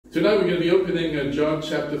Tonight we're going to be opening John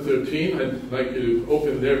chapter 13. I'd like you to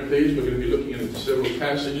open there, please. We're going to be looking at several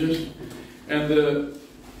passages. And the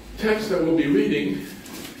text that we'll be reading,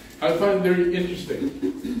 I find very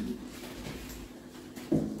interesting.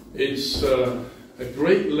 It's a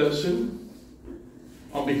great lesson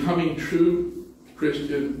on becoming true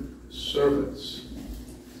Christian servants.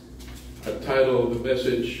 I've titled the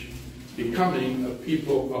message, Becoming a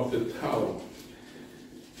People of the Towel.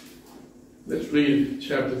 Let's read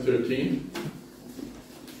chapter 13.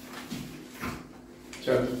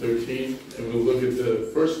 Chapter 13, and we'll look at the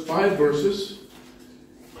first 5 verses,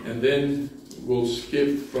 and then we'll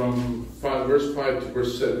skip from verse 5 to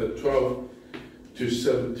verse 12 to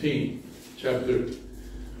 17. Chapter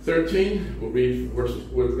 13, we'll read verses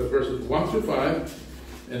 1 through 5,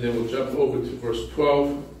 and then we'll jump over to verse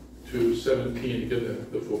 12 to 17 to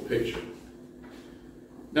get the full picture.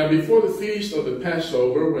 Now before the feast of the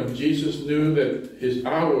Passover, when Jesus knew that his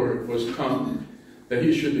hour was come, that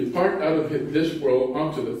he should depart out of this world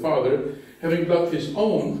unto the Father, having loved his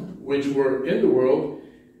own which were in the world,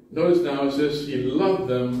 notice now it says, he loved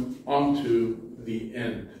them unto the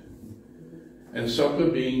end. And supper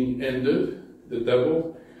being ended, the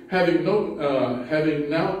devil, having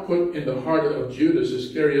now put in the heart of Judas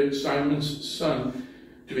Iscariot, Simon's son,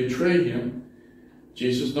 to betray him,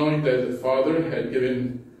 Jesus, knowing that the Father had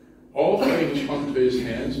given all things unto his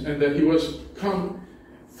hands, and that he was come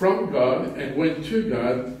from God and went to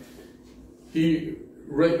God, he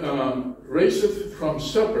raiseth from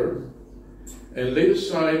supper, and laid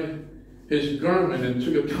aside his garment, and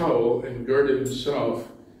took a towel, and girded himself.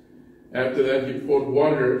 After that he poured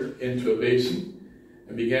water into a basin,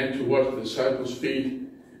 and began to wash the disciples' feet,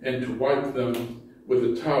 and to wipe them with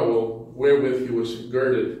a towel wherewith he was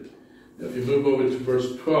girded. Now, if you move over to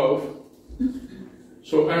verse 12,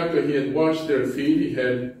 so after he had washed their feet, he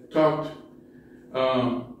had tucked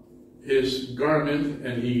his garment,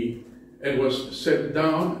 and was set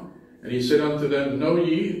down, and he said unto them, Know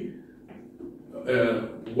ye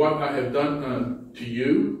what I have done to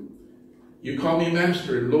you? You call me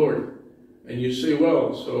Master and Lord, and you say,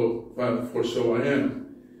 Well, for so I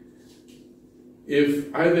am.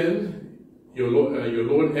 If I then, your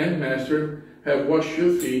Lord and Master, have washed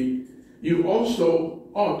your feet, you also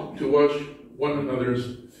ought to wash one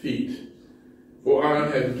another's feet. For I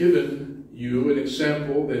have given you an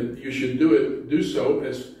example that you should do so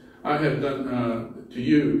as I have done to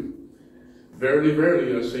you. Verily,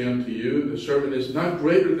 verily, I say unto you, the servant is not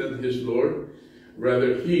greater than his Lord,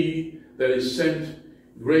 rather he that is sent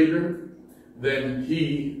greater than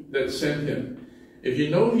he that sent him. If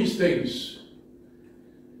you know these things,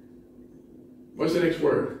 what's the next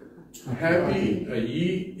word? Happy are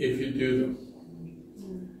ye if you do them.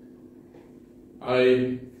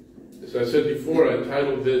 As I said before, I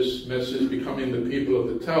titled this message, Becoming the People of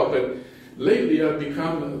the Towel, but lately I've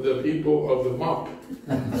become the people of the mop.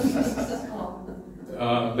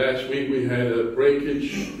 Last week we had a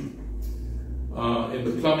breakage in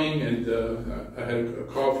the plumbing, and I had a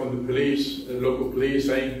call from the police, the local police,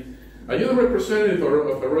 saying, Are you the representative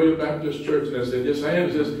of Arroyo Baptist Church? And I said, Yes, I am.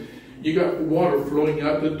 It says, You got water flowing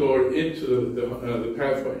out the door into the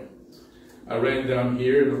pathway. I ran down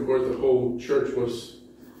here, and of course the whole church was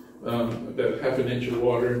about half an inch of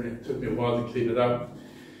water, and it took me a while to clean it up.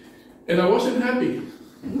 And I wasn't happy.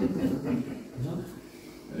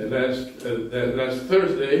 Last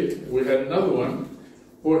Thursday, we had another one.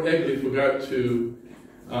 Poor Egley forgot to,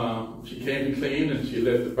 she came to clean, and she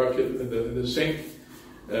left the bucket in the sink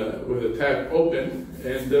with the tap open,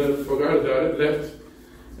 and forgot about it, left.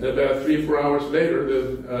 And about 3 or 4 hours later,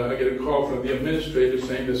 I get a call from the administrator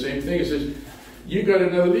saying the same thing. He says, You got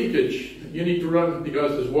another leakage. You need to run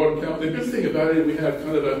because there's water coming. The good thing about it, we have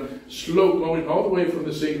kind of a slope going all the way from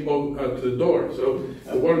the sink to the door. So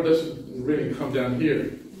the water doesn't really come down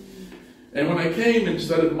here. And when I came and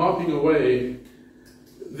started mopping away,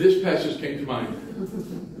 this passage came to mind.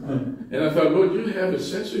 And I thought, Lord, you have a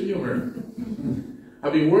sense of humor.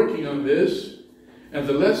 I've been working on this. And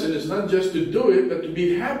the lesson is not just to do it, but to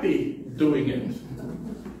be happy doing it.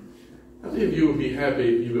 How many of you would be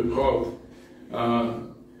happy if you were called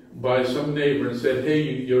by some neighbor and said,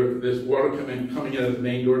 Hey, there's water coming out of the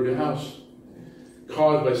main door of your house,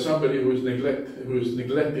 caused by somebody who's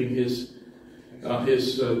neglecting his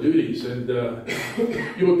duties? And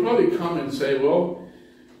you would probably come and say, Well,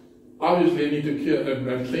 obviously I need to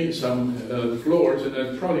clean some floors, and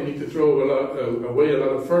I probably need to throw away a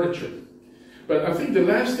lot of furniture. But I think the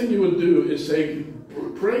last thing you will do is say,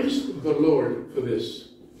 Praise the Lord for this.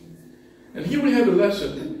 And here we have a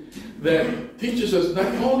lesson that teaches us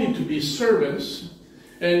not only to be servants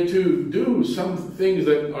and to do some things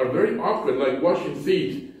that are very awkward, like washing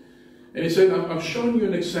feet, And he said, I'm showing you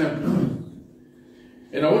an example.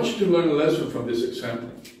 And I want you to learn a lesson from this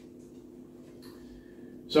example.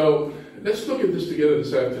 So let's look at this together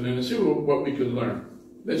this afternoon and see what we can learn.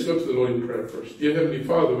 Let's go to the Lord in prayer first. Dear Heavenly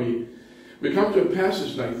Father, we come to a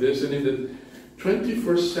passage like this, and in the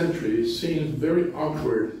 21st century, it seems very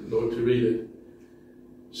awkward, Lord, to read it.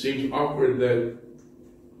 It seems awkward that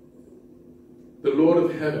the Lord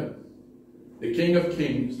of heaven, the King of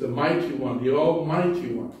kings, the mighty one, the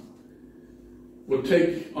almighty one, will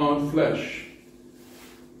take on flesh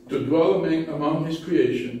to dwell among his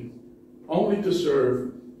creation, only to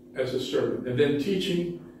serve as a servant, and then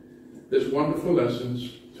teaching these wonderful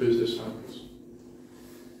lessons to his disciples.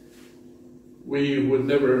 We would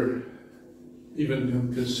never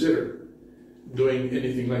even consider doing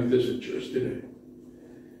anything like this at church today.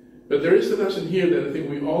 But there is a lesson here that I think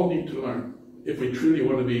we all need to learn if we truly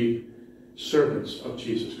want to be servants of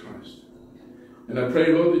Jesus Christ. And I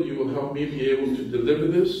pray, Lord, that you will help me be able to deliver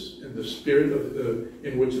this in the spirit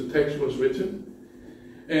in which the text was written.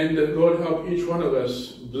 And that, Lord, help each one of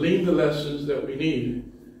us glean the lessons that we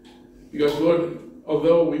need. Because, Lord,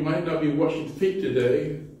 although we might not be washing feet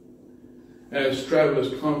today as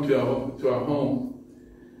travelers come to our home,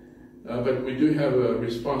 but we do have a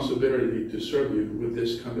responsibility to serve you with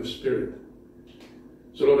this kind of spirit.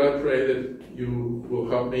 So, Lord, I pray that you will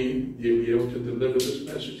help me be able to deliver this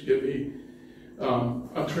message. Give me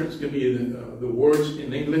utterance, give me the words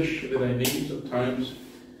in English that I need. Sometimes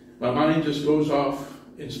my mind just goes off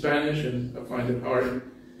in Spanish, and I find it hard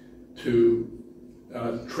to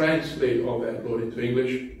translate all that, Lord, into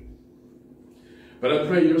English. But I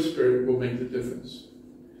pray your Spirit will make the difference.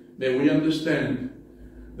 May we understand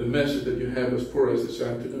the message that you have for us this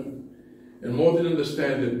afternoon. And more than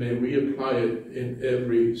understand it, may we apply it in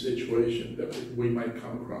every situation that we might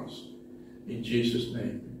come across. In Jesus'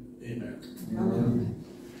 name, amen. Amen.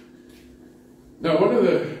 Now, one of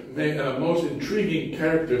the most intriguing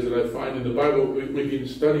characters that I find in the Bible, we've been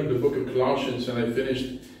studying the book of Colossians, and I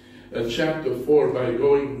finished chapter 4 by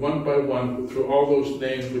going one by one through all those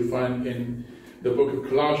names we find in the book of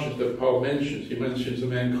Colossians that Paul mentions. He mentions a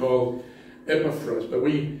man called Epaphras, but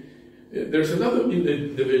there's another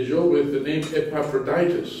individual with the name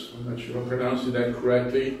Epaphroditus. I'm not sure if I'm pronouncing that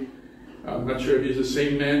correctly. I'm not sure if he's the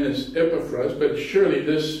same man as Epaphras, but surely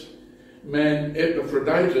this man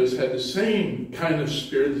Epaphroditus had the same kind of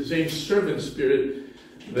spirit, the same servant spirit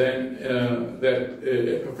that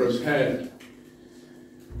Epaphras had.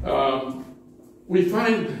 We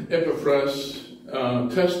find Epaphras'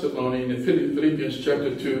 testimony in Philippians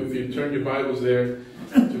chapter 2. If you turn your Bibles there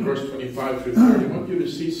to verse 25 through 30, I want you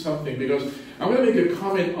to see something, because I'm going to make a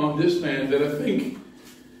comment on this man that I think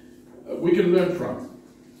we can learn from.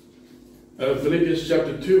 Philippians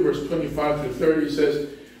chapter 2, verse 25 through 30 says,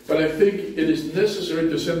 "But I think it is necessary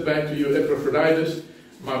to send back to you Epaphroditus,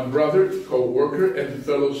 my brother, co-worker, and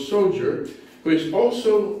fellow soldier, who is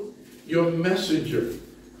also your messenger,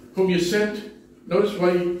 whom you sent," notice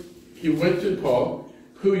why he went to Paul,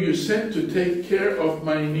 "who you sent to take care of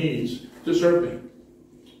my needs, to serve me.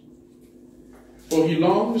 For he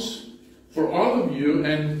longs for all of you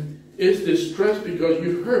and is distressed because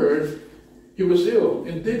you heard he was ill.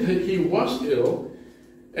 Indeed, he was ill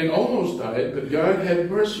and almost died, but God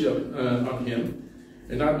had mercy on him,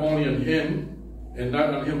 and not only on him, and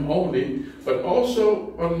not on him only, but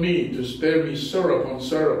also on me, to spare me sorrow upon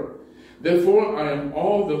sorrow. Therefore, I am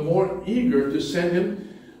all the more eager to send him,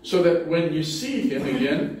 so that when you see him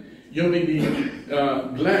again, you may be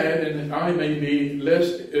glad, and I may be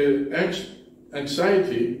less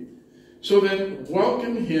anxiety. So then,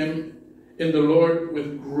 welcome him in the Lord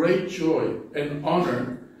with great joy, and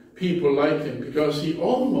honor people like him, because he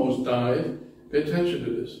almost died." Pay attention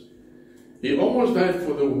to this. "He almost died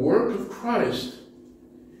for the work of Christ.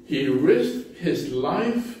 He risked his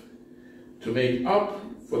life to make up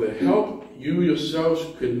for the help you yourselves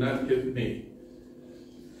could not give me."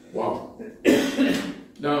 Wow.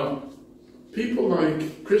 Now,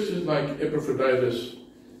 Christians like Epaphroditus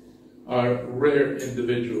are rare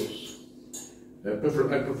individuals.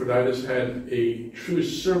 Epaphroditus had a true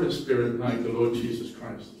servant spirit like the Lord Jesus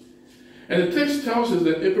Christ. And the text tells us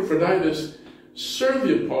that Epaphroditus served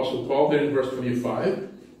the Apostle Paul there in verse 25.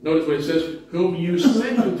 Notice what it says, "whom you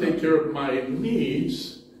sent to take care of my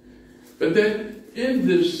needs." But then in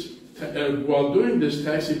this, while doing this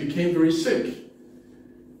task, he became very sick.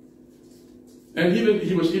 And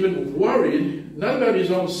he was even worried, not about his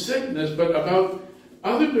own sickness, but about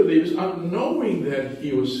other believers not knowing that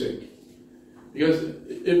he was sick, because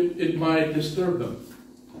it might disturb them.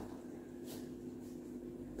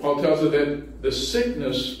 Paul tells us that the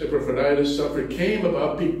sickness Epaphroditus suffered came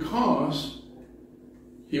about because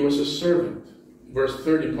he was a servant. Verse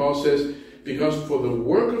 30, Paul says, because for the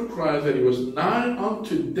work of Christ that he was nigh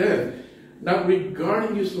unto death, not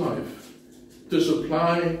regarding his life, to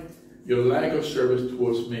supply your lack of service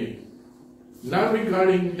towards me. Not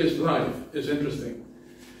regarding his life is interesting.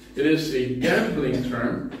 It is a gambling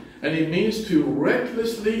term, and it means to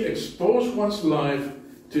recklessly expose one's life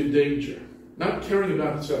to danger, not caring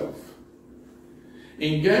about itself.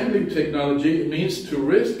 In gambling technology, it means to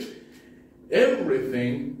risk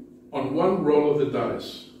everything on one roll of the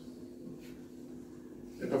dice.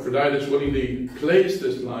 Epaphroditus willingly placed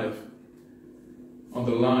his life on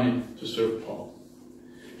the line to serve Paul.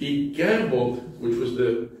 He gambled, which was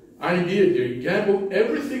the idea here, he gambled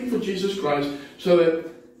everything for Jesus Christ so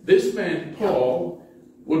that this man, Paul,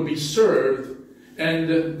 would be served, and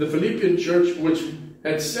the Philippian church, which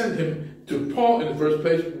had sent him to Paul in the first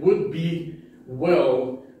place, would be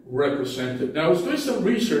well represented. Now, I was doing some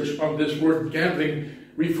research on this word gambling,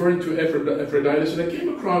 referring to Epaphroditus, and I came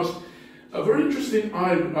across a very interesting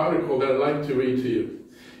article that I'd like to read to you.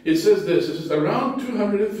 It says this: it says, around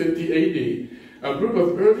 250 AD, a group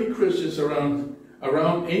of early Christians around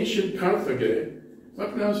ancient Carthage, am I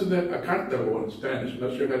pronouncing that? Cartago in Spanish, I'm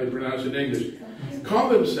not sure how they pronounce it in English,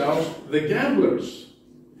 called themselves the Gamblers.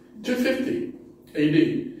 250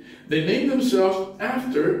 AD. They named themselves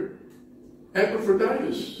after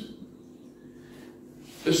Epaphroditus.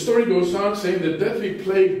 The story goes on saying the deadly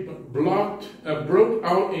plague broke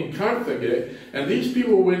out in Carthage, and these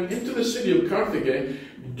people went into the city of Carthage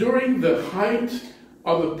during the height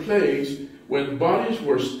of the plagues, when bodies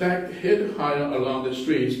were stacked head high along the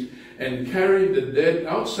streets, and carried the dead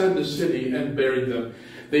outside the city and buried them.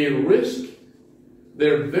 They risked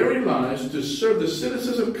their very lives to serve the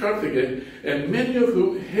citizens of Carthage, and many of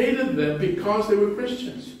whom hated them because they were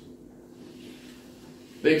Christians.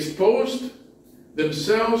 They exposed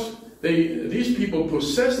themselves. These people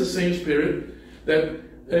possessed the same spirit that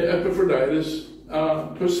Epaphroditus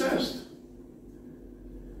possessed.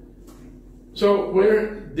 So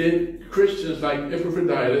where did Christians like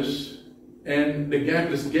Epaphroditus and the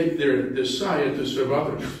gamblers get their desire to serve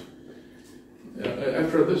others?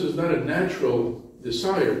 After all, this is not a natural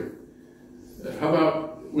desire. How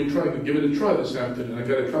about we try to give it a try this afternoon? I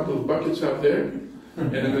got a couple of buckets out there, and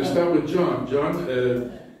I'm going to start with John. John,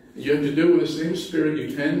 you have to do it with the same spirit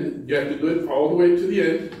you can. You have to do it all the way to the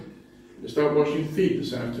end. You start washing feet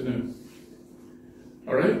this afternoon.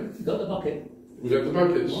 All right? You got the bucket. We got the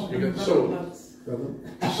buckets. You got the soap.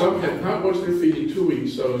 Some have not washed their feet in 2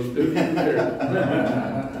 weeks, so you better be prepared.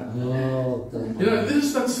 You know, this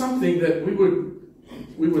is not something that we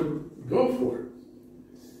would go for.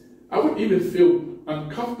 I wouldn't even feel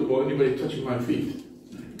uncomfortable anybody touching my feet.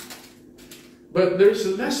 But there's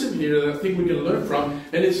a lesson here that I think we can learn from,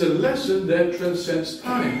 and it's a lesson that transcends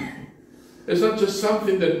time. It's not just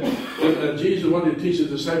something that Jesus wanted to teach his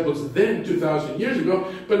disciples then, 2,000 years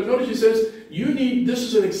ago, but notice he says, this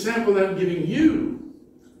is an example that I'm giving you.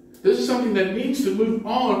 This is something that needs to move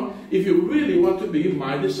on if you really want to be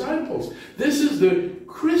my disciples. This is the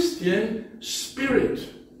Christian spirit.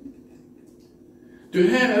 To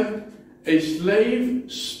have a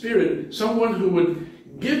slave spirit, someone who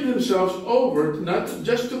would give themselves over, not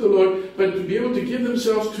just to the Lord, but to be able to give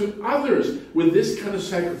themselves to others with this kind of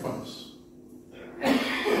sacrifice.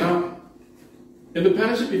 Now, in the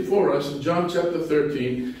passage before us, in John chapter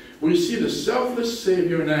 13, we see the selfless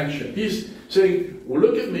Savior in action. He's saying, well,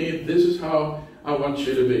 look at me, this is how I want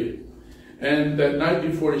you to be. And that night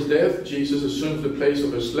before his death, Jesus assumes the place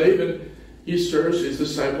of a slave, and he serves his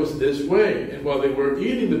disciples this way. And while they were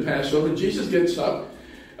eating the Passover, Jesus gets up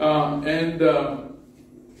and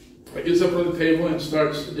gets up on the table and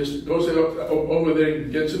goes over there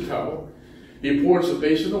and gets a towel. He pours a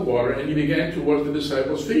basin of water, and he began to wash the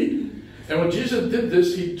disciples' feet. And when Jesus did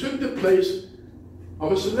this, he took the place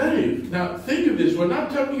of a slave. Now, think of this. We're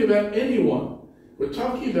not talking about anyone. We're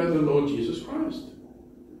talking about the Lord Jesus Christ.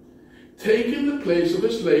 Taking the place of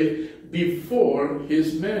a slave before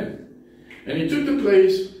his men. And he took the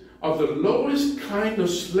place of the lowest kind of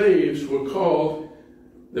slaves who were called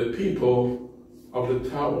the people of the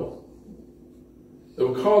towel. They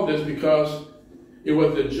were called this because it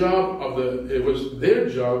was their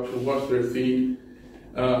job to wash their feet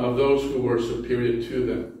of those who were superior to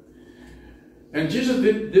them. And Jesus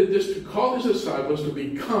did this to call his disciples to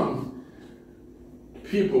become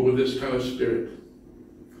people with this kind of spirit.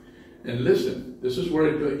 And listen, this is where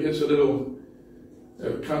it gets a little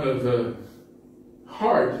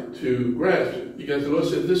hard to grasp, because the Lord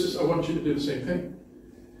said, I want you to do the same thing.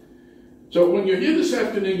 So when you're here this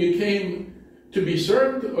afternoon, you came to be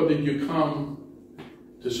served, or did you come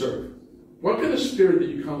to serve? What kind of spirit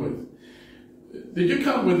did you come with? Did you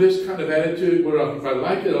come with this kind of attitude where if I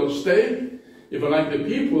like it, I'll stay? If I like the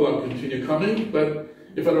people, I'll continue coming. But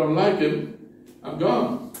if I don't like them, I'm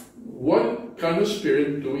gone. What kind of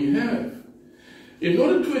spirit do we have? In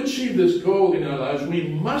order to achieve this goal in our lives, we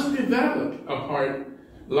must develop a heart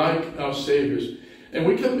like our Savior's. And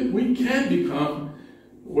we can become,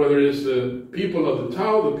 whether it's the people of the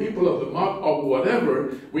towel, the people of the mop, or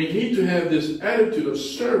whatever, we need to have this attitude of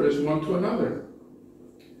service one to another.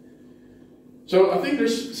 So I think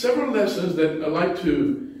there's several lessons that I'd like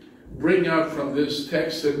to bring out from this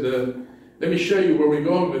text, and let me show you where we're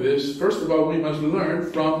going with this. First of all, we must learn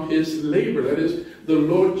from his labor. That is, the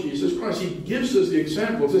Lord Jesus Christ. He gives us the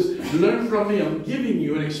example. He says, learn from me. I'm giving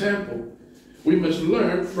you an example. We must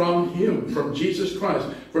learn from him, from Jesus Christ,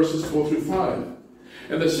 verses 4 through 5.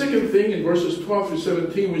 And the second thing, in verses 12 through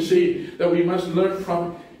 17, we see that we must learn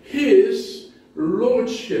from his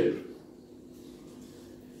lordship.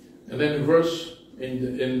 And then in verse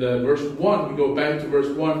 1, we go back to verse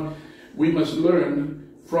 1, we must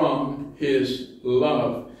learn from his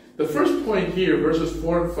love. The first point here, verses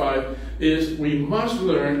 4 and 5, is we must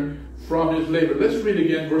learn from his labor. Let's read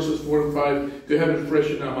again verses 4 and 5 to have it fresh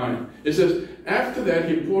in our mind. It says, after that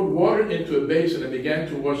he poured water into a basin and began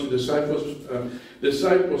to wash the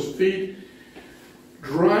disciples' feet,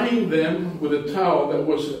 drying them with a towel that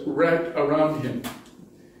was wrapped around him.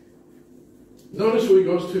 Notice who he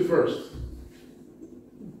goes to first.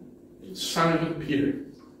 Simon Peter.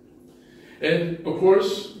 And of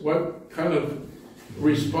course, what kind of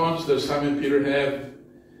response does Simon Peter have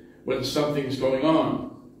when something's going on?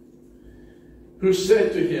 Who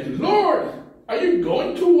said to him, Lord, are you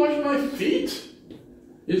going to wash my feet?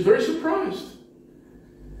 He's very surprised.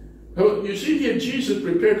 So you see here Jesus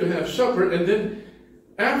prepared to have supper, and then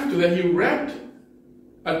after that he wrapped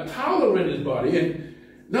a towel around his body and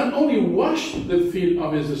not only washed the feet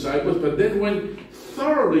of his disciples, but then went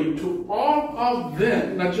thoroughly to all of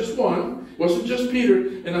them, not just one. It wasn't just Peter,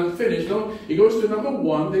 and I'm finished. No, he goes to number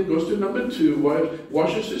 1, then goes to number 2,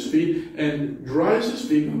 washes his feet, and dries his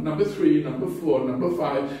feet. Number 3, number 4, number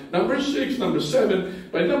 5, number 6, number 7.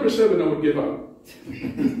 By number 7, I would give up.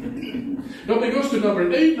 No, but he goes to number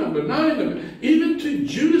 8, number 9, even to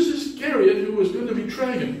Judas Iscariot, who was going to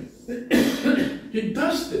betray him. He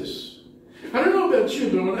does this. I don't know about you,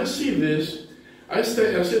 but when I see this, I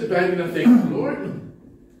sit back and I think, Lord,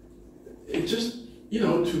 it just,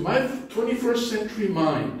 to my 21st century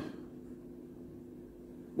mind,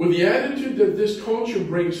 with the attitude that this culture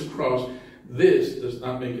brings across, this does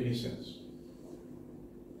not make any sense.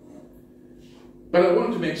 But I want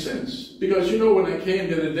it to make sense. Because when I came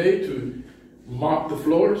the other day to mop the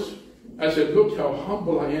floors, I said, look how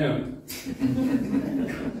humble I am.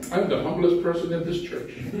 I'm the humblest person in this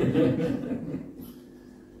church.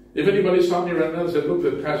 If anybody saw me right now and said, look,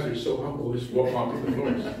 the pastor is so humble, he's mopping the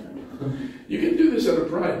floors. You can do this out of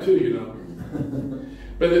pride too,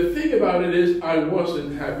 But the thing about it is, I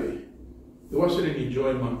wasn't happy. There wasn't any joy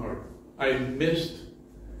in my heart. I missed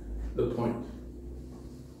the point.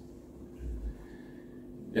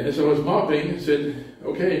 And as I was mopping, I said,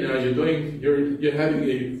 okay, now you're having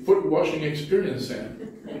a foot washing experience, Sam.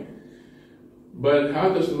 But how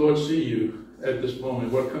does the Lord see you at this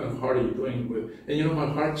moment? What kind of heart are you doing with? And my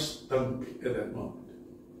heart stunk at that moment.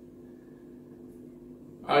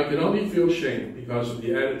 I could only feel shame because of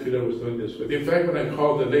the attitude I was doing this with. In fact, when I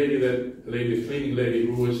called the cleaning lady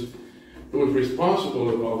who was responsible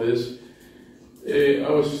of all this, I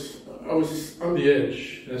was on the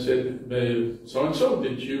edge. And I said, so and so,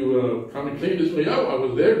 did you come and clean this? Yeah, I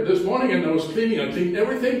was there this morning and I was cleaning. I cleaned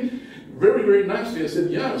everything very, very nicely. I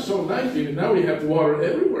said, yeah, so nicely. And now we have water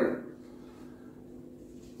everywhere.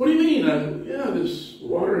 What do you mean? This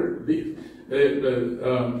water. We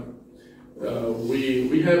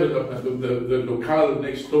have it. The locale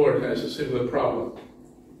next door has a similar problem.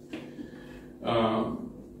 So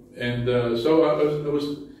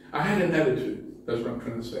I had an attitude. That's what I'm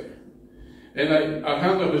trying to say. And I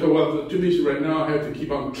hung up and said, well, too busy right now. I have to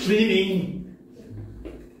keep on cleaning.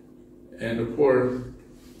 And of course,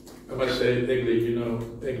 I must say,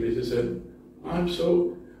 Egli said, I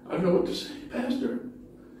don't know what to say, Pastor.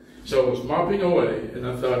 So I was mopping away, and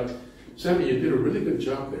I thought, Sammy, you did a really good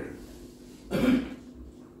job there.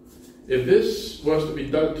 If this was to be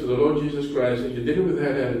done to the Lord Jesus Christ, and you did it with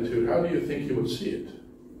that attitude, how do you think He would see it?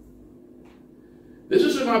 This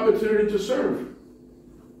is an opportunity to serve.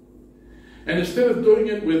 And instead of doing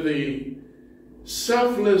it with the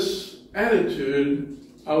selfless attitude,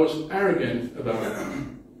 I was arrogant about it.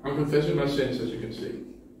 I'm confessing my sins, as you can see.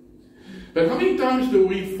 But how many times do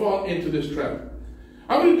we fall into this trap?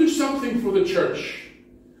 I'm going to do something for the church,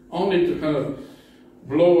 only to kind of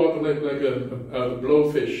blow up like a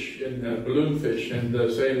blowfish and a balloonfish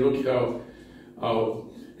and say, look how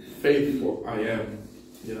faithful I am,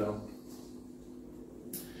 you know.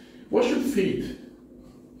 Washing feet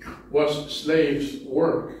was slaves'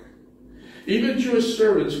 work. Even Jewish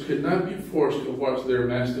servants could not be forced to wash their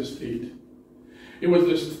master's feet. It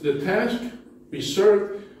was the task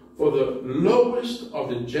reserved for the lowest of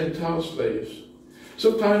the Gentile slaves.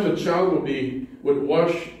 Sometimes a child would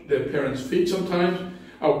wash their parents' feet. Sometimes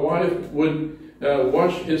a wife would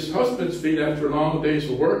wash his husband's feet after a long day's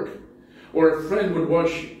work. Or a friend would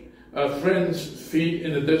wash a friend's feet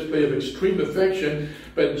in a display of extreme affection.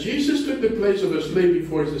 But Jesus took the place of a slave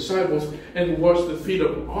before his disciples and washed the feet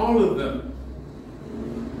of all of them.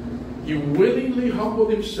 He willingly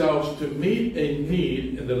humbled himself to meet a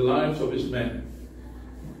need in the lives of his men.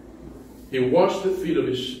 He washed the feet of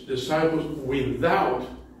his disciples without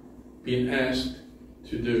being asked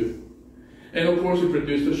to do. And of course, it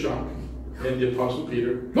produced a shock in the Apostle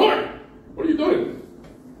Peter. Lord, what are you doing?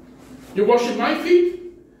 You're washing my feet?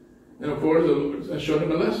 And of course, the Lord showed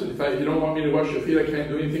him a lesson. If you don't want me to wash your feet, I can't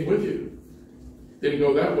do anything with you. Didn't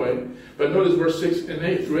go that way. But notice verse 6 and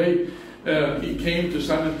 8 through 8. He came to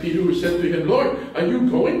Simon Peter, who said to him, Lord, are you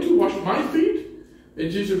going to wash my feet? And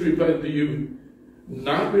Jesus replied, do you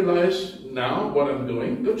not realize now what I'm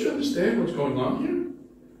doing? Don't you understand what's going on here?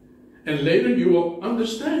 And later you will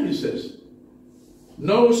understand, he says.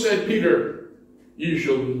 No, said Peter, you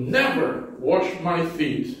shall never wash my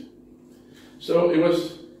feet. So it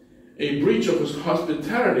was a breach of his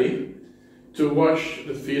hospitality to wash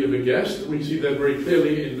the feet of a guest. We see that very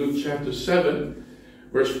clearly in Luke chapter 7.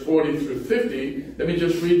 Verse 40 through 50, let me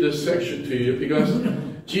just read this section to you because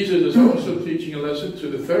Jesus is also teaching a lesson to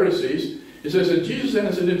the Pharisees. He says, and Jesus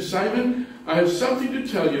answered him, Simon, I have something to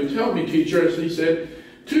tell you. Tell me, teacher. As he said,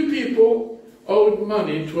 2 people owed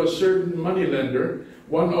money to a certain moneylender.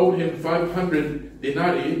 One owed him 500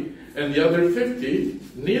 denarii and the other 50.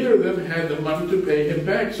 Neither of them had the money to pay him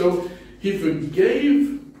back. So he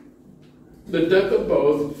forgave the debt of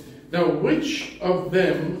both. Now, which of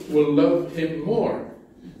them will love him more?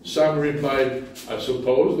 Simon replied, I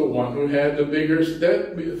suppose the one who had the bigger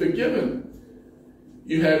debt forgiven.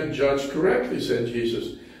 You have judged correctly, said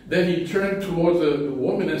Jesus. Then he turned towards the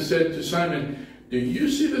woman and said to Simon, do you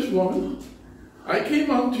see this woman? I came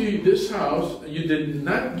unto this house, and you did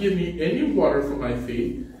not give me any water for my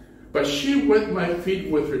feet, but she wet my feet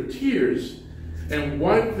with her tears and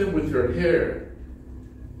wiped them with her hair.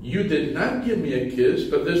 You did not give me a kiss,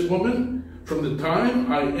 but this woman, from the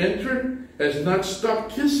time I entered, has not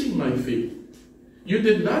stopped kissing my feet. You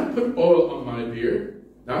did not put oil on my beard.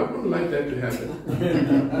 Now, I wouldn't like that to happen.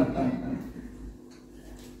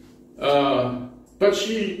 But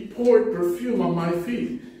she poured perfume on my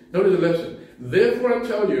feet. Notice the lesson. Therefore, I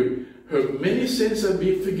tell you, her many sins have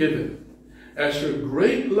been forgiven, as her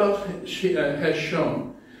great love she has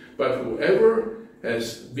shown. But whoever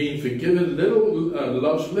has been forgiven little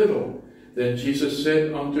loves little. Then Jesus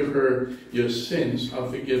said unto her, your sins are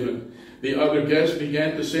forgiven. The other guests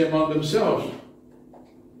began to say among themselves,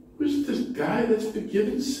 who's this guy that's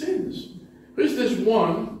forgiven sins? Who's this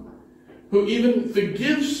one who even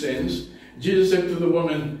forgives sins? Jesus said to the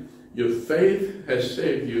woman, your faith has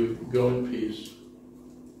saved you. Go in peace.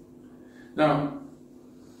 Now,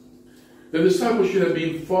 the disciples should have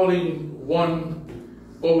been falling one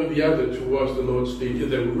over the other towards the Lord's feet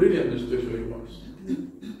if they really understood who he was.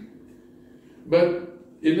 But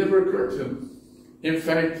it never occurred to them. In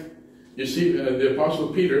fact, you see the Apostle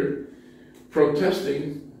Peter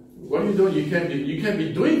protesting, what are you doing? You can't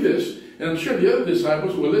be doing this. And I'm sure the other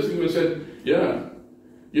disciples who were listening would have said, yeah,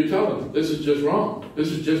 you tell them, this is just wrong. This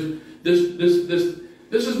is just,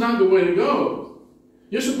 this is not the way to go.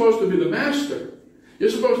 You're supposed to be the master. You're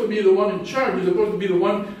supposed to be the one in charge. You're supposed to be the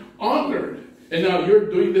one honored. And now you're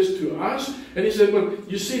doing this to us? And he said, well,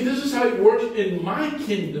 you see, this is how it works in my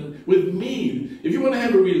kingdom with me. If you want to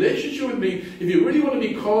have a relationship with me, if you really want to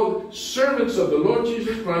be called servants of the Lord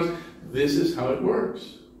Jesus Christ, this is how it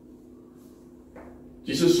works.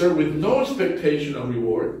 Jesus served with no expectation of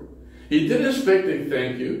reward. He didn't expect a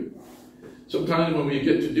thank you. Sometimes when we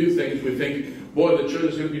get to do things, we think, boy, the church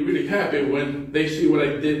is going to be really happy when they see what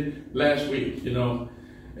I did last week, you know.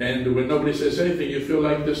 And when nobody says anything, you feel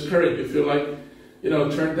like discouraged. You feel like,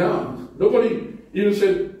 turned down. Nobody even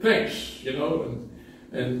said thanks, and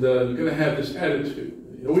you're going to have this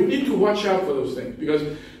attitude. We need to watch out for those things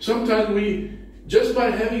because sometimes we, just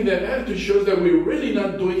by having that attitude, shows that we're really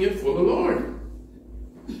not doing it for the Lord.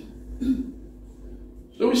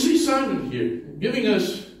 So we see Simon here giving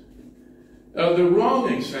us the wrong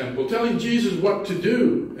example, telling Jesus what to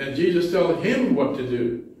do, and Jesus telling him what to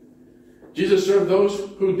do. Jesus served those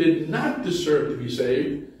who did not deserve to be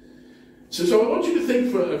saved. So I want you to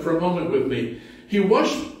think for a moment with me. He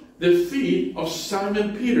washed the feet of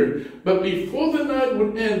Simon Peter. But before the night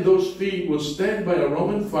would end, those feet would stand by a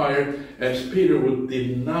Roman fire as Peter would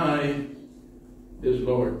deny his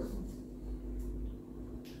Lord.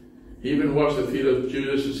 He even washed the feet of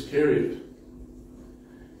Judas Iscariot.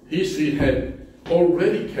 His feet had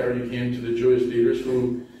already carried him to the Jewish leaders,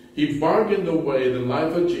 who he bargained away the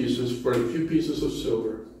life of Jesus for a few pieces of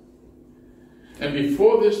silver. And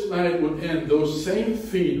before this night would end, those same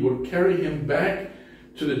feet would carry him back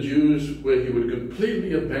to the Jews, where he would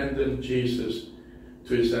completely abandon Jesus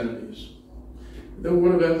to his enemies. Then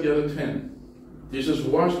what about the other 10? Jesus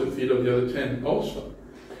washed the feet of the other 10 also.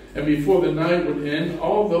 And before the night would end,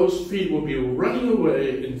 all those feet would be running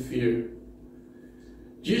away in fear.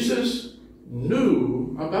 Jesus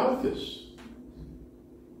knew about this.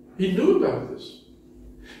 He knew about this.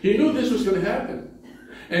 He knew this was going to happen.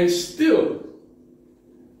 And still,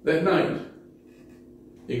 that night,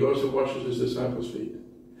 he goes and washes his disciples' feet.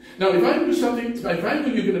 Now, if I knew something, if I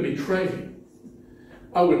knew you're going to betray me,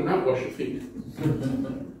 I would not wash your feet.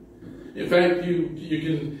 In fact,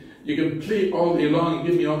 you can plead all day long and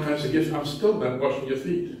give me all kinds of gifts. I'm still not washing your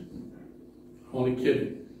feet. Only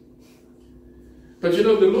kidding. But you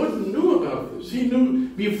know, the Lord knew about this. He knew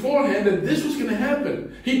beforehand that this was going to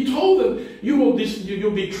happen. He told them, you'll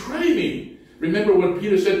betray me. Remember when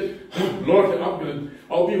Peter said, Lord,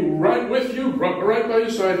 I'll be right with you, right by your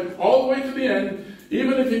side, all the way to the end.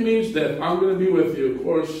 Even if it means death, I'm going to be with you. Of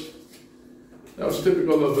course, that was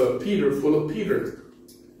typical of Peter, full of Peter.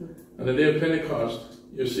 On the day of Pentecost,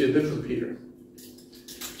 you see a different Peter.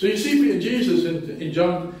 So you see Jesus in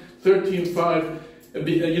John 13:5,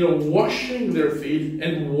 washing their feet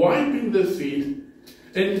and wiping their feet.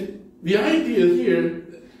 And the idea here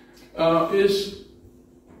is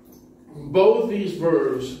both these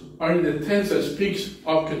verbs are in the tense that speaks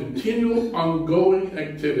of continual, ongoing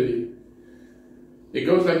activity. It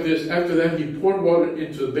goes like this. After that, he poured water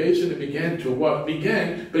into the basin and began to what? But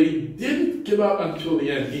he didn't give up until the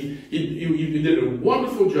end. He did a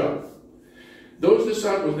wonderful job. Those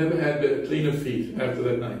disciples never had cleaner feet after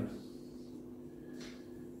that night.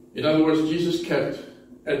 In other words, Jesus kept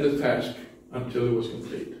at the task until it was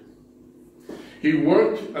complete. He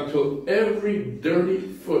worked until every dirty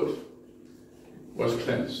foot was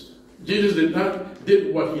cleansed. Jesus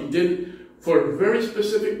did what he did for a very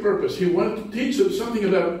specific purpose. He wanted to teach them something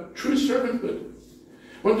about true servanthood.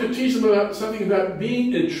 Wanted to teach them about something about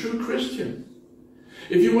being a true Christian.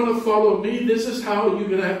 If you want to follow me, this is how you're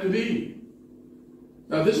going to have to be.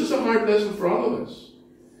 Now, this is a hard lesson for all of us,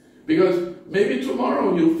 because maybe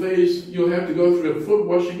tomorrow you'll have to go through a foot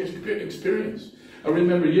washing experience. I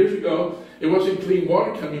remember years ago, it wasn't clean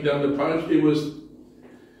water coming down the pipes. It was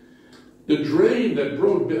the drain that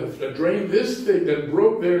broke, the drain this thick that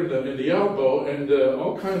broke there in the elbow, and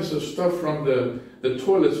all kinds of stuff from the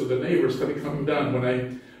toilets of the neighbors started coming down. When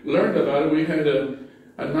I learned about it, we had a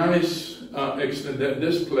nice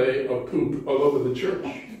display of poop all over the church.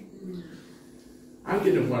 I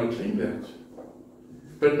didn't want to clean that,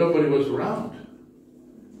 but nobody was around.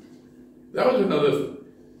 That was another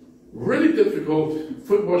really difficult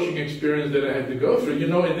foot washing experience that I had to go through.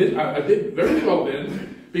 And I did very well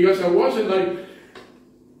then, because I wasn't like,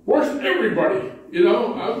 where's everybody?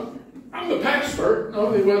 I'm the pastor.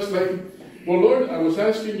 No, it was like, well, Lord, I was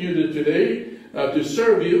asking you today to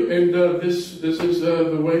serve you, and this is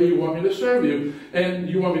the way you want me to serve you. And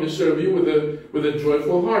you want me to serve you with a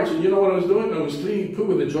joyful heart. So you know what I was doing? I was cleaning poop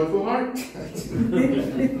with a joyful heart.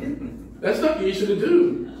 That's not easy to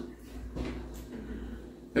do.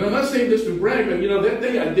 And I'm not saying this to brag, but that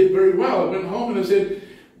day I did very well. I went home and I said,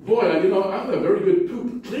 boy, I'm a very good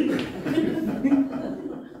poop cleaner.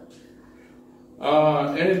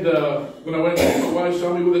 And when I went home, my wife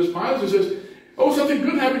saw me with a smile. She says, oh, something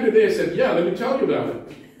good happened today. I said, yeah, let me tell you about it.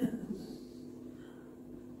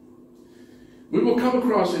 We will come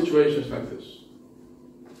across situations like this.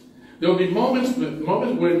 There will be moments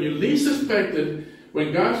when you least suspect it,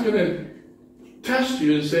 when God's going to test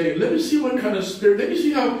you and say, let me see what kind of spirit, let me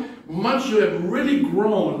see how much you have really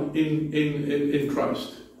grown in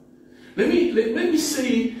Christ. Let me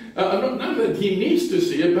see, not that he needs to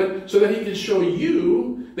see it, but so that he can show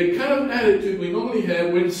you the kind of attitude we normally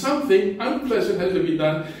have when something unpleasant has to be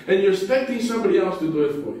done and you're expecting somebody else to do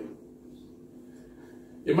it for you.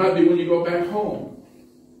 It might be when you go back home.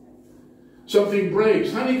 Something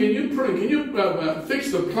breaks. Honey, can you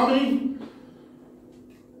fix the plumbing?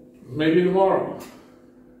 Maybe tomorrow.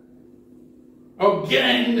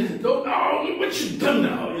 Again, don't, oh, what you done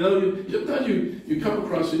now? Sometimes you come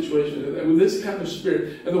across situations with this kind of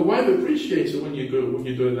spirit, and the wife appreciates it when you do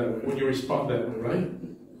it that way, when you respond that way, right?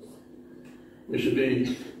 We should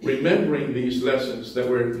be remembering these lessons that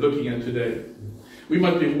we're looking at today. We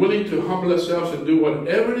must be willing to humble ourselves and do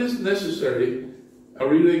whatever is necessary. I'll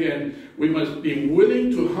read it again. We must be willing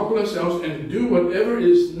to humble ourselves and do whatever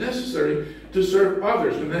is necessary to serve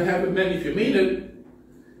others. And that haven't meant if you mean it.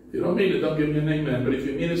 If you don't mean it, don't give me an amen. But if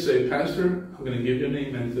you mean it, say, Pastor, I'm going to give you an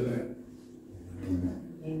amen to that.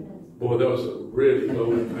 Amen. Boy, that was a really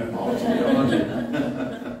low amen.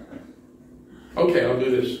 Okay, I'll do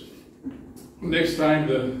this. Next time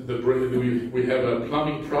we have a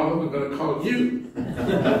plumbing problem, I'm going to call you.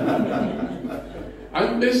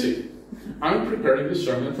 I'm busy. I'm preparing the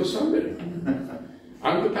sermon for Sunday.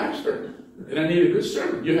 I'm the pastor, and I need a good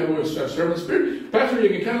sermon. You have a sermon spirit? Pastor, you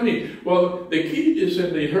can count on me. Well, the key is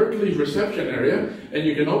in the Hercules reception area, and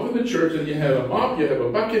you can open the church, and you have a mop, you have a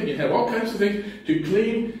bucket, you have all kinds of things to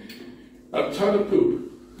clean a ton of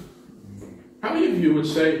poop. How many of you would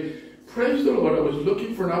say, praise the Lord, I was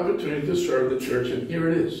looking for an opportunity to serve the church, and here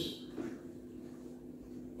it is.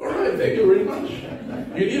 All right, thank you very much.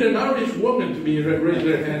 You need an Irish woman to raise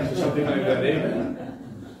their hands or something like that, amen?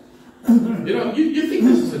 You think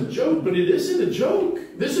this is a joke, but it isn't a joke.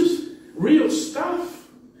 This is real stuff.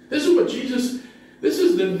 This is this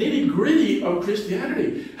is the nitty-gritty of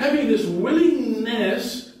Christianity. Having this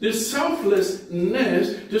willingness, this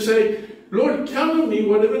selflessness to say, Lord, count on me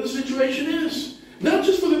whatever the situation is. Not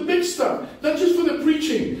just for the big stuff, not just for the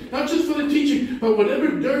preaching, not just for the teaching, but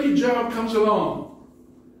whatever dirty job comes along.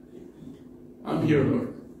 I'm here,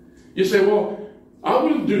 Lord. You say, well, I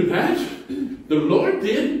wouldn't do that. The Lord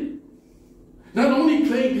did. Not only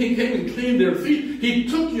he came and cleaned their feet, he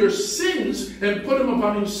took your sins and put them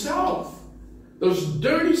upon himself. Those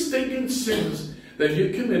dirty, stinking sins that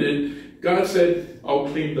you committed, God said, I'll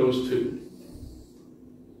clean those too.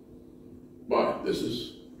 Boy, this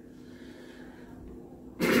is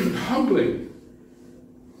humbling.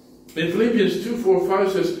 In Philippians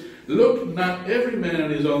 2:4-5 says, look not every man on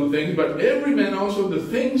his own things, but every man also the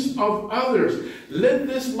things of others. Let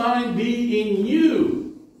this mind be in you.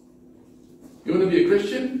 You want to be a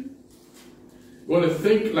Christian? You want to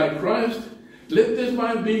think like Christ? Let this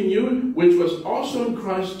mind be in you, which was also in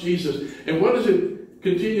Christ Jesus. And what does it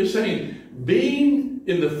continue saying? Being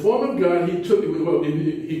in the form of God, he took, well,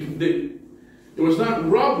 it was not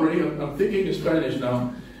robbery, I'm thinking in Spanish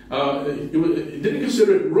now, he didn't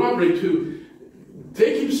consider it robbery to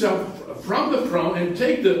take himself from the throne and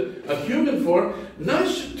take a human form, not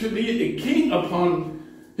to be a king upon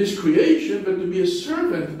his creation, but to be a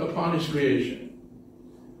servant upon his creation.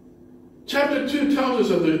 Chapter 2 tells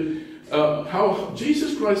us of how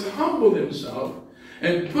Jesus Christ humbled himself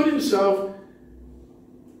and put himself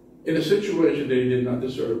in a situation that he did not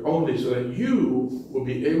deserve, only so that you will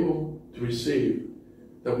be able to receive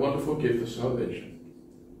the wonderful gift of salvation.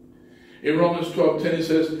 In Romans 12:10 it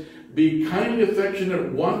says, be kindly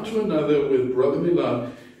affectionate one to another with brotherly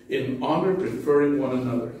love, in honor preferring one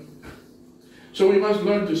another. So we must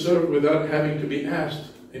learn to serve without having to be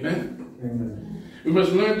asked. Amen? Amen. We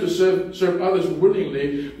must learn to serve others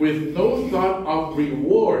willingly with no thought of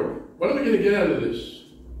reward. What am I going to get out of this?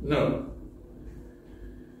 No.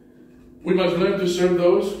 We must learn to serve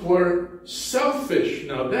those who are selfish.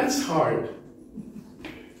 Now that's hard.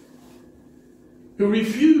 Who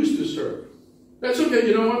refuse to serve. That's okay,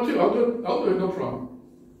 you don't want to, I'll do it, no problem.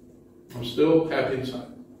 I'm still happy inside.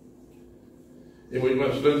 And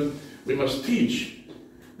we must teach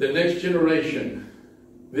the next generation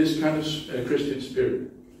this kind of Christian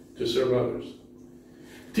spirit to serve others.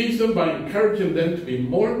 Teach them by encouraging them to be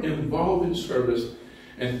more involved in service,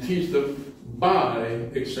 and teach them by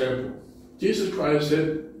example. Jesus Christ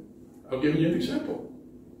said, I'll give you an example.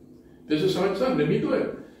 This is how it's done, let me do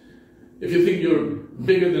it. If you think you're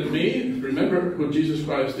bigger than me, remember who Jesus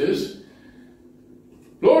Christ is.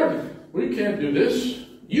 Lord, we can't do this.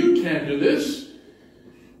 You can't do this.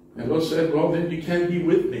 And Lord said, well, then you can't be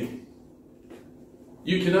with me.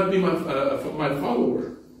 You cannot be my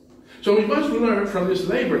follower. So we must learn from his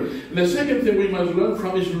labor. And the second thing we must learn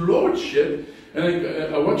from his lordship.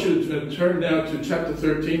 And I want you to turn now to chapter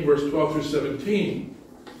 13, verse 12 through 17.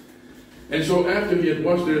 And so after he had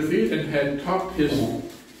washed their feet and had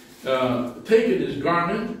taken his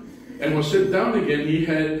garment and was set down again,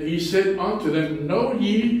 he said unto them, know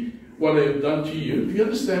ye what I have done to you? Do you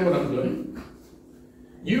understand what I'm doing?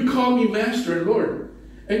 You call me Master and Lord.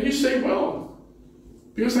 And you say, well,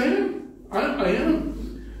 because I am. I am.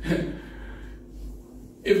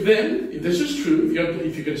 If this is true,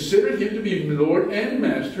 if you consider him to be Lord and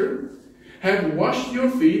Master, have washed your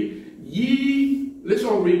feet, ye, let's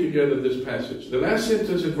all read together this passage. The last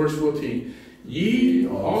sentence in verse 14. Ye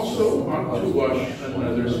also ought to wash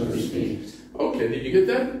another's feet. Okay, did you get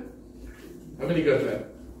that? How many got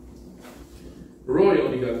that? Arroyo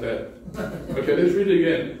only got that. Okay, let's read it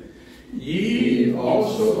again. Ye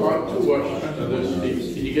also ought to wash another's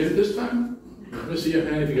feet. Did you get it this time? Let me see your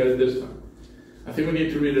hand if you got it this time. I think we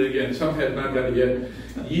need to read it again. Some have not got it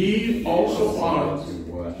yet. Ye also ought.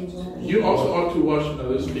 You also ought to wash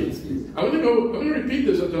another's feet. I'm going to repeat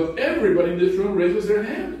this until everybody in this room raises their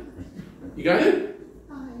hand. You got it?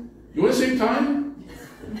 You want to save time?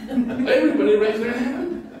 Everybody raise their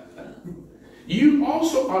hand. You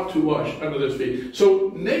also ought to wash another's feet.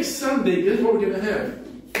 So next Sunday, guess what we're going to have?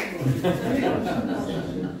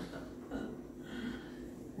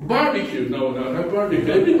 Barbecue. No, not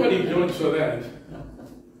barbecue. Everybody doing so that.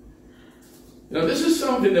 Now this is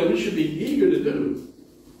something that we should be eager to do.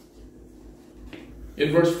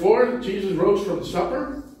 In verse 4, Jesus rose from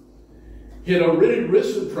supper. He had already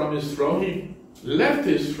risen from his throne. He left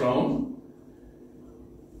his throne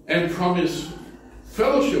and promised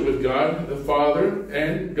fellowship with God the Father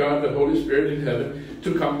and God the Holy Spirit in heaven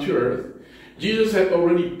to come to earth. Jesus had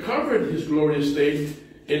already covered his glorious state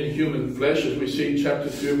in human flesh, as we see in chapter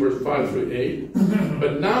 2, verse 5 through 8.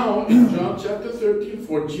 But now, in John chapter 13,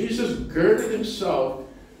 for Jesus girded himself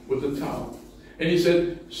with a towel. And he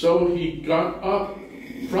said, so he got up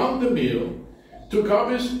from the meal, took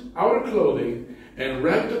off his outer clothing, and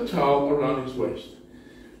wrapped a towel around his waist.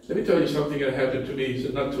 Let me tell you something that happened to me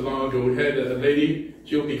not too long ago. We had a lady,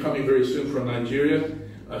 she'll be coming very soon from Nigeria,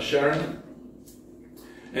 Sharon.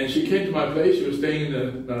 And she came to my place. She was staying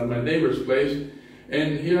in my neighbor's place.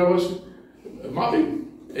 And here I was mopping.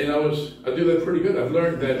 And I do that pretty good. I've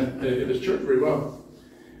learned that in this church very well.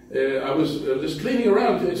 I was just cleaning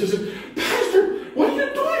around. And she said, Pastor, what are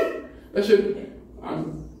you doing? I said,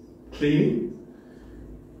 I'm cleaning.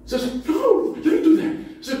 She says, no, let me do that.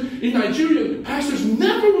 I said, in Nigeria, pastors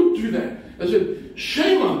never would do that. I said,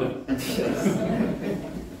 shame on them.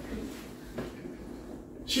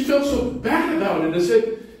 She felt so bad about it. I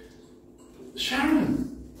said,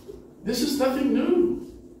 Sharon, this is nothing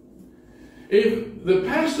new. If the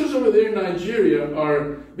pastors over there in Nigeria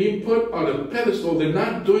are being put on a pedestal, they're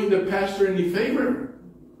not doing the pastor any favor.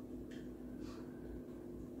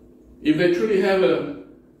 If they truly have a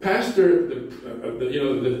pastor,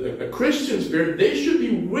 a Christian spirit, they should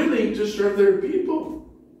be willing to serve their people.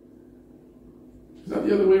 It's not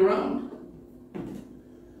the other way around.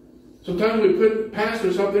 Sometimes we put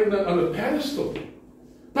pastors up there on a pedestal.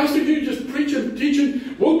 Pastor, you just preach and teach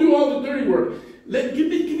and we'll do all the dirty work. Give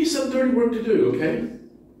me some dirty work to do, okay?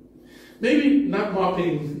 Maybe not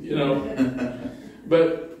mopping,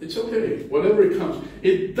 but it's okay. Whatever it comes.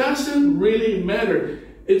 It doesn't really matter.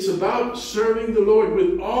 It's about serving the Lord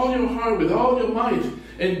with all your heart, with all your might,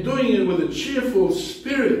 and doing it with a cheerful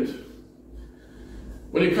spirit.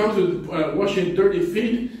 When it comes to washing dirty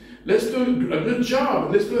feet, let's do a good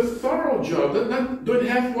job. Let's do a thorough job. Let's not do it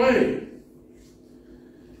halfway.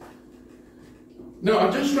 Now,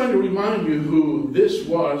 I'm just trying to remind you who this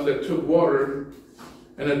was that took water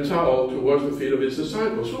and a towel to wash the feet of his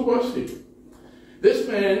disciples. Who was he? This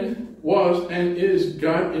man was and is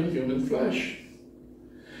God in human flesh.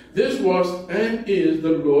 This was and is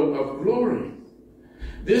the Lord of glory.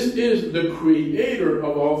 This is the creator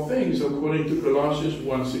of all things, according to Colossians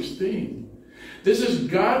 1:16. This is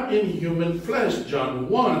God in human flesh, John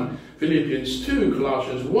 1, Philippians 2,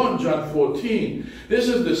 Colossians 1, John 14. This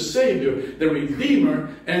is the Savior, the Redeemer,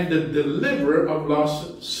 and the Deliverer of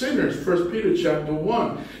lost sinners, 1 Peter chapter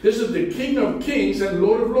 1. This is the King of Kings and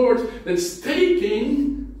Lord of Lords that's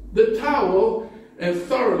taking the towel and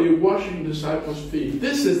thoroughly washing disciples' feet.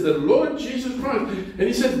 This is the Lord Jesus Christ. And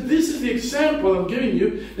he said, this is the example I'm giving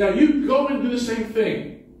you. Now you go and do the same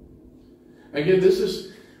thing. Again, this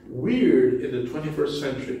is weird in the 21st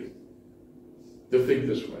century to think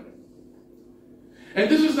this way. And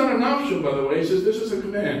this is not an option, by the way. He says this is a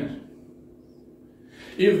command.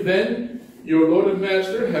 If then your Lord and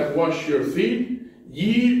Master have washed your feet,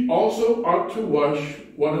 ye also ought to wash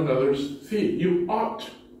one another's feet. You ought.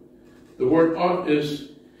 The word ought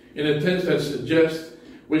is in a tense that suggests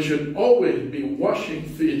we should always be washing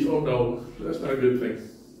feet. Oh no, that's not a good thing.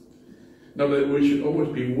 No, that we should always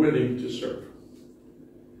be willing to serve.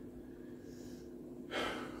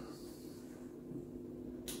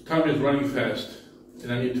 Time is running fast,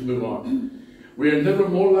 and I need to move on. We are never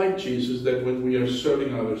more like Jesus than when we are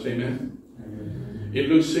serving others. Amen? Amen. In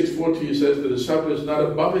Luke 6:14, he says, the disciple is not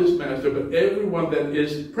above his master, but everyone that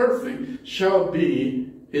is perfect shall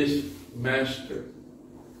be his master.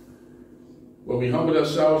 When we humble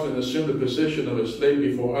ourselves and assume the position of a slave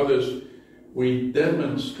before others, we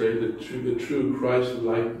demonstrate the true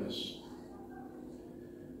Christ-likeness.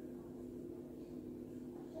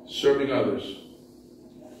 Serving others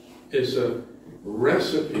is a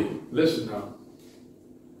recipe, listen now,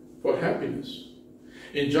 for happiness.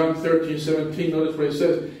 In John 13:17, notice what it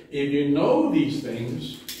says. If you know these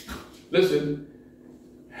things, listen,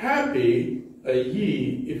 happy are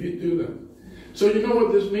ye if you do them. So you know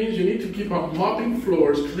what this means? You need to keep on mopping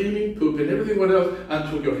floors, cleaning poop, and everything else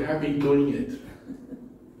until you're happy doing it.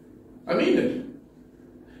 I mean it.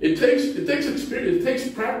 It takes experience, it takes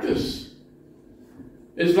practice.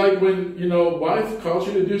 It's like when, wife calls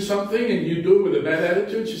you to do something and you do it with a bad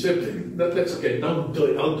attitude. She said, that's okay, don't do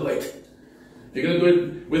it, I'll do it. You're going to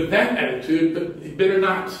do it with that attitude, but you better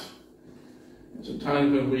not. There's a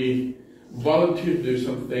time when we volunteer to do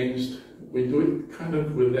some things, we do it kind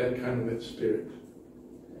of with that kind of a spirit.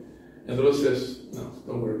 And the Lord says, no,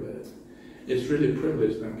 don't worry about it. It's really a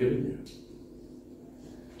privilege that I'm giving you.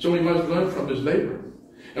 So we must learn from His labor.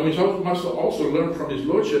 And we must also learn from His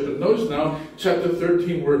Lordship. And notice now, chapter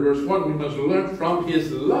 13, verse 1, we must learn from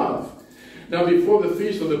His love. Now, before the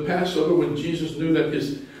feast of the Passover, when Jesus knew that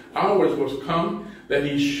His hours was come, that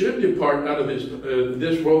He should depart out of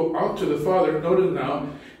this world unto the Father, notice now,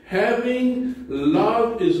 having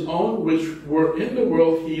loved His own which were in the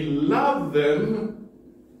world, He loved them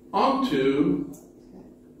unto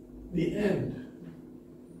the end.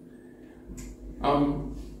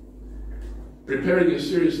 Preparing a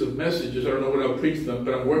series of messages. I don't know when I'll preach them,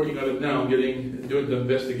 but I'm working on it now. I'm doing the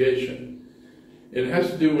investigation. It has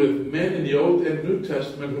to do with men in the Old and New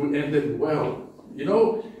Testament who ended well.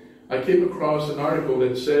 I came across an article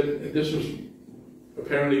that said, and this was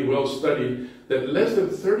apparently well studied, that less than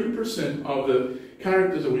 30% of the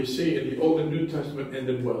characters that we see in the Old and New Testament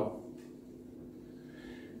ended well.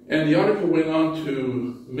 And the article went on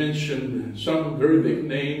to mention some very big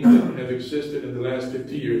names that have existed in the last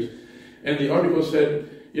 50 years. And the article said,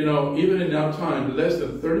 even in our time, less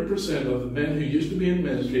than 30% of the men who used to be in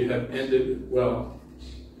ministry have ended well.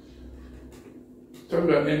 Talk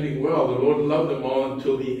about ending well. The Lord loved them all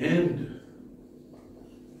until the end.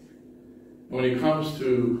 When it comes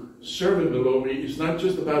to serving the Lord, it's not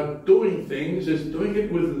just about doing things, it's doing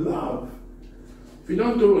it with love. If you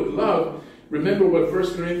don't do it with love, remember what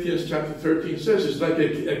 1 Corinthians chapter 13 says. It's like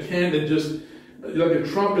a can that just, like a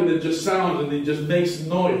trumpet that just sounds and it just makes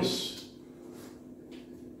noise.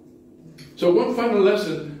 So one final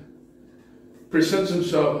lesson presents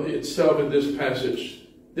itself in this passage.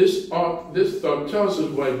 This thought tells us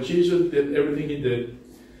why Jesus did everything He did.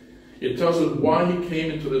 It tells us why He came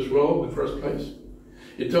into this world in the first place.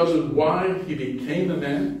 It tells us why He became a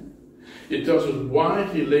man. It tells us why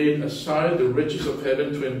He laid aside the riches of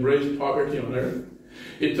heaven to embrace poverty on earth.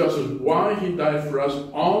 It tells us why He died for us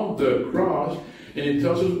on the cross. And it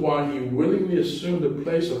tells us why He willingly assumed the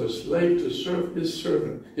place of a slave to serve His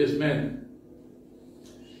servant, His men.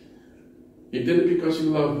 He did it because He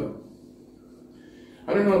loved them.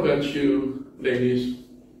 I don't know about you, ladies,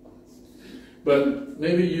 but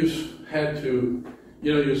maybe you've had to,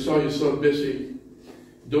 you're so busy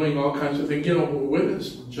doing all kinds of things.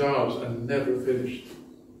 Women's jobs are never finished.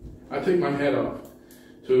 I take my hat off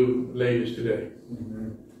to ladies today,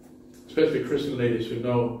 especially Christian ladies who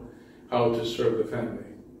know how to serve the family.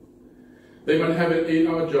 They might have an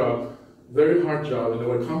 8-hour job, very hard job, and they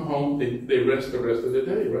would come home, they rest the rest of the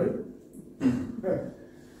day, right?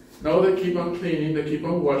 No, they keep on cleaning, they keep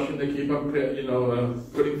on washing, they keep on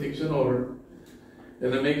putting things in order.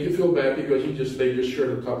 And they make you feel bad because you just laid your shirt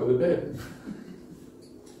on top of the bed.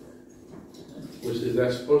 Is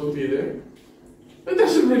that supposed to be there? It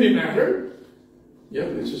doesn't really matter. Yeah,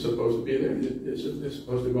 it's just supposed to be there. It's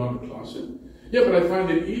supposed to go in the closet. Yeah, but I find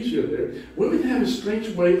it easier there. Women have a strange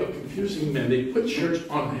way of confusing men. They put shirts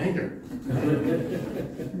on hanger.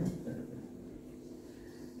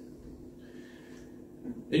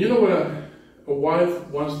 And you know what a wife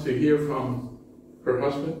wants to hear from her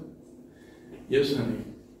husband? Yes, honey,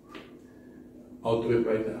 I'll do it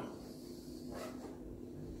right now.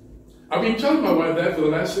 I've been telling my wife that for the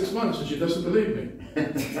last 6 months, and she doesn't believe me.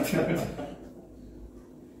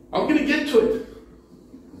 I'm going to get to it.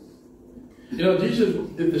 Jesus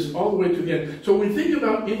did this all the way to the end. So when we think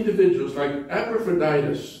about individuals like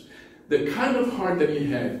Epaphroditus, the kind of heart that he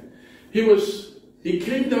had, he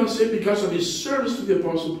came down sick because of his service to the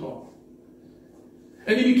Apostle Paul.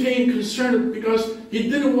 And he became concerned because he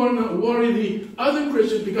didn't want to worry the other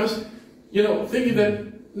Christians because, thinking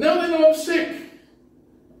that, now they know I'm sick.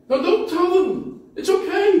 No, don't tell them. It's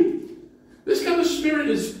okay. This kind of spirit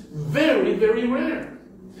is very, very rare.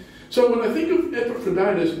 So when I think of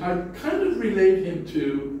Epaphroditus, I kind of relate him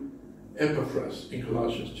to Epaphras in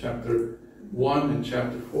Colossians chapter 1 and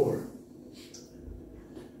chapter 4.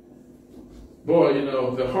 Boy, you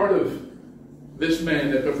know, the heart of this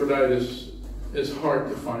man, Epaphroditus, is hard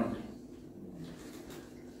to find.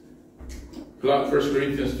 1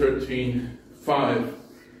 Corinthians 13:5,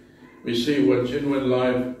 we see what genuine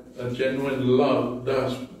love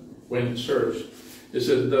does when it serves. It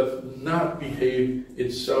says, doth not behave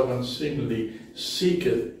itself unseemly,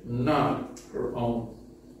 seeketh not her own.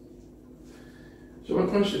 So my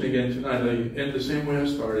question again tonight, I end the same way I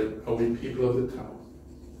started. Are we people of the town?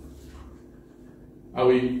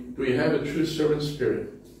 Do we have a true servant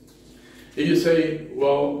spirit? If you say,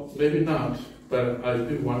 well, maybe not, but I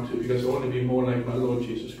do want to, because I want to be more like my Lord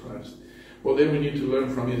Jesus Christ. Well, then we need to learn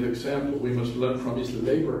from his example. We must learn from his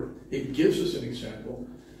labor. He gives us an example.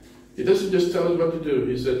 He doesn't just tell us what to do.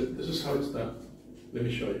 He said, this is how it's done. Let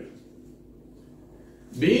me show you.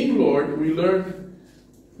 Being Lord, we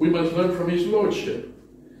must learn from his lordship.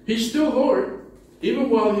 He's still Lord. Even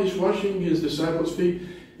while he's washing his disciples' feet,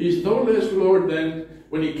 he's no less Lord than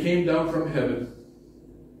when he came down from heaven.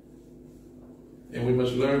 And we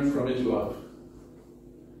must learn from his love.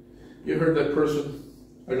 You heard that person?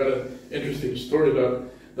 I got an interesting story about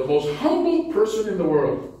the most humble person in the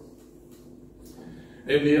world.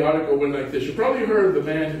 And the article went like this. You probably heard the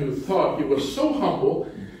man who thought he was so humble,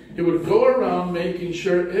 he would go around making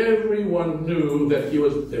sure everyone knew that he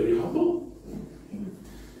was very humble.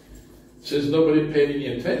 Since nobody paid any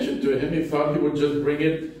attention to him, he thought he would just bring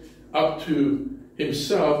it up to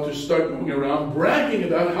himself to start going around bragging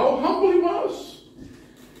about how humble he was.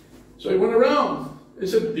 So he went around. He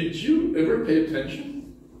said, did you ever pay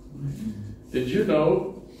attention? Did you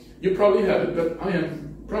know? You probably haven't, but I am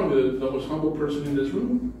probably the most humble person in this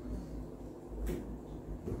room.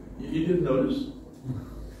 You didn't notice?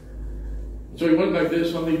 So he went like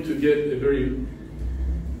this only to get a very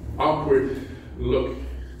awkward look.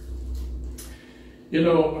 You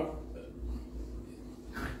know,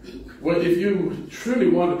 well, if you truly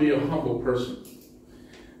want to be a humble person,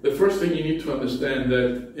 the first thing you need to understand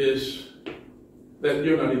that is that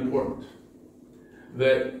you're not important.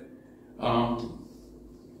 That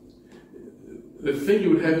the thing you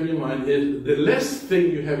would have in your mind is, the less thing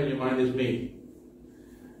you have in your mind is me.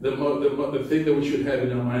 The thing that we should have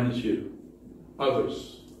in our mind is you.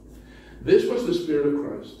 Others. This was the Spirit of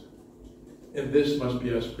Christ. And this must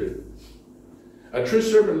be our spirit. A true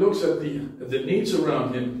servant looks at the needs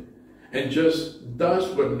around him and just does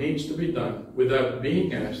what needs to be done without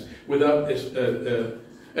being asked, without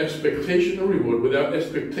expectation of reward, without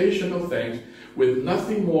expectation of thanks, with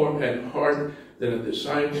nothing more at heart than a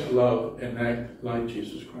desire to love and act like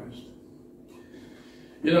Jesus Christ.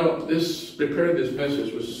 You know, preparing this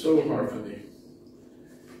message was so hard for me,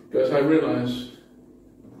 because I realized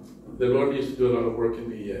the Lord needs to do a lot of work in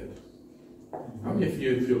me yet. How many of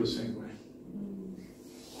you feel the same way?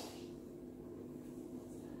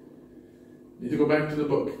 You need to go back to the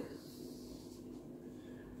book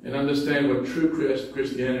and understand what true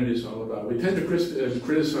Christianity is all about. We tend to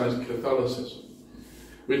criticize Catholicism.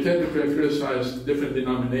 We tend to criticize different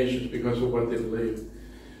denominations because of what they believe.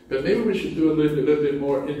 But maybe we should do a little bit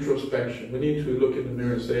more introspection. We need to look in the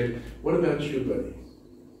mirror and say, what about you, buddy?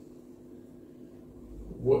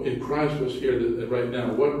 What, if Christ was here right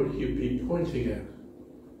now, what would he be pointing at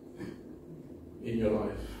in your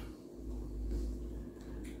life?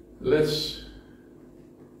 Let's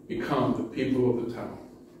become the people of the town.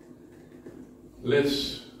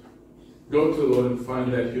 Let's go to the Lord and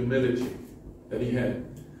find that humility that he had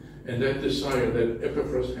and that desire that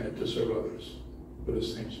Epaphras had to serve others with the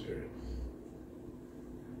same spirit.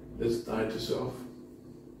 Let's die to self,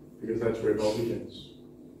 because that's where it all begins.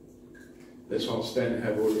 Let's all stand and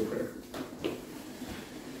have a word of prayer.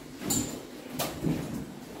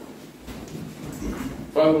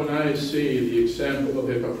 Father, when I see the example of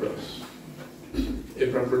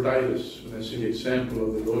Epaphroditus, when I see the example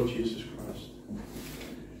of the Lord Jesus Christ,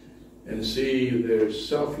 and see their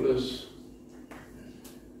selfless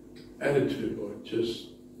attitude, Lord,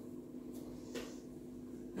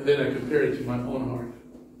 and then I compare it to my own heart,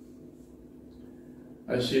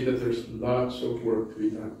 I see that there's lots of work to be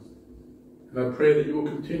done. And I pray that you will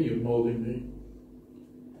continue molding me.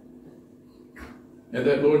 And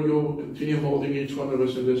that, Lord, you will continue molding each one of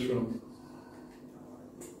us in this room.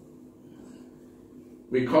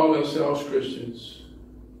 We call ourselves Christians.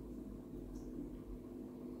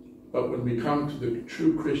 But when we come to the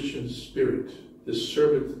true Christian spirit, the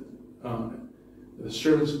servant's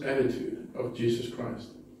attitude of Jesus Christ,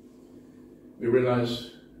 we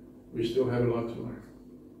realize we still have a lot to learn.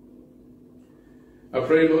 I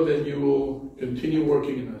pray, Lord, that you will continue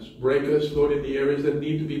working in us. Break us, Lord, in the areas that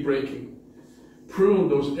need to be breaking. Prune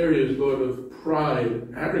those areas, Lord, of pride,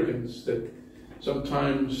 arrogance that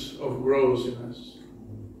sometimes grows in us.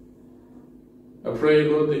 I pray,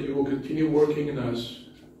 Lord, that you will continue working in us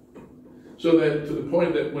so that to the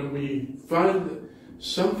point that when we find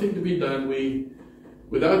something to be done, we,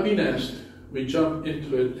 without being asked, we jump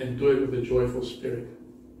into it and do it with a joyful spirit.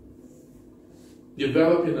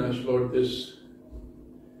 Develop in us, Lord, this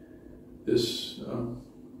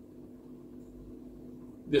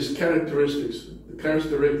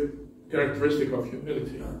characteristic of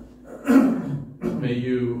humility. May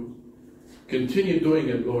you continue doing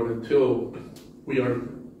it, Lord, until we are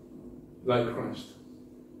like Christ.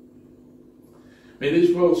 May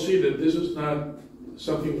this world see that this is not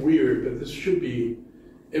something weird, but this should be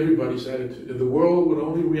everybody's attitude. If the world would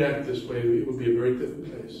only react this way, it would be a very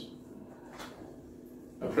different place.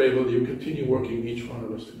 I pray, Lord, you continue working each one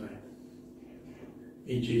of us tonight.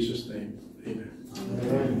 In Jesus' name, amen.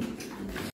 Amen.